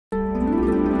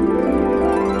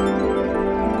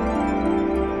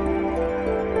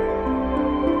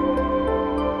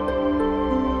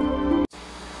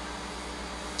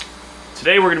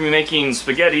Today we're going to be making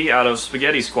spaghetti out of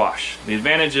spaghetti squash. The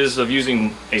advantages of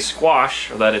using a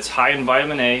squash are that it's high in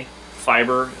vitamin A,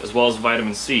 fiber, as well as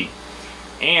vitamin C.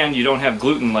 And you don't have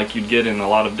gluten like you'd get in a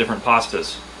lot of different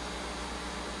pastas.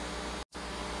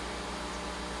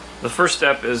 The first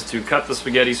step is to cut the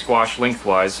spaghetti squash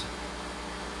lengthwise.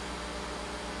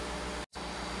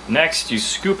 Next, you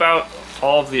scoop out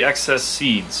all of the excess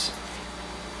seeds.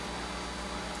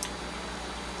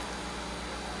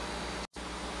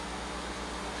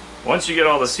 Once you get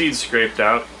all the seeds scraped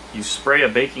out, you spray a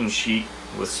baking sheet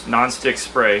with non-stick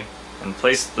spray and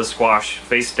place the squash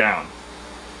face down.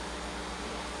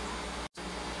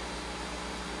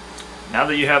 Now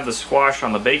that you have the squash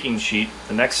on the baking sheet,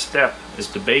 the next step is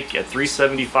to bake at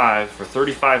 375 for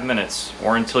 35 minutes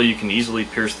or until you can easily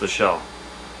pierce the shell.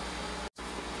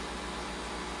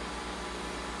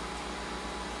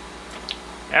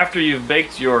 After you've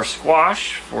baked your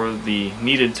squash for the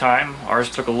needed time, ours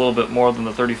took a little bit more than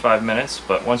the 35 minutes,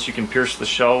 but once you can pierce the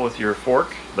shell with your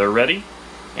fork, they're ready,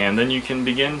 and then you can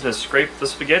begin to scrape the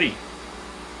spaghetti.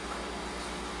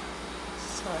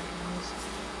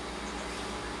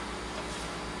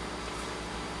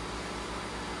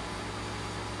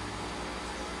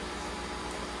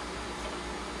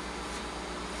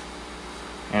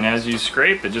 And as you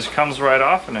scrape, it just comes right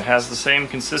off and it has the same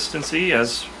consistency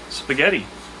as spaghetti.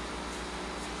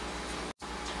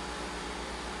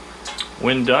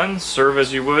 When done, serve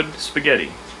as you would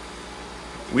spaghetti.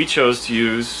 We chose to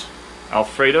use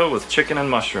alfredo with chicken and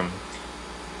mushroom.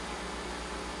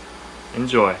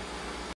 Enjoy.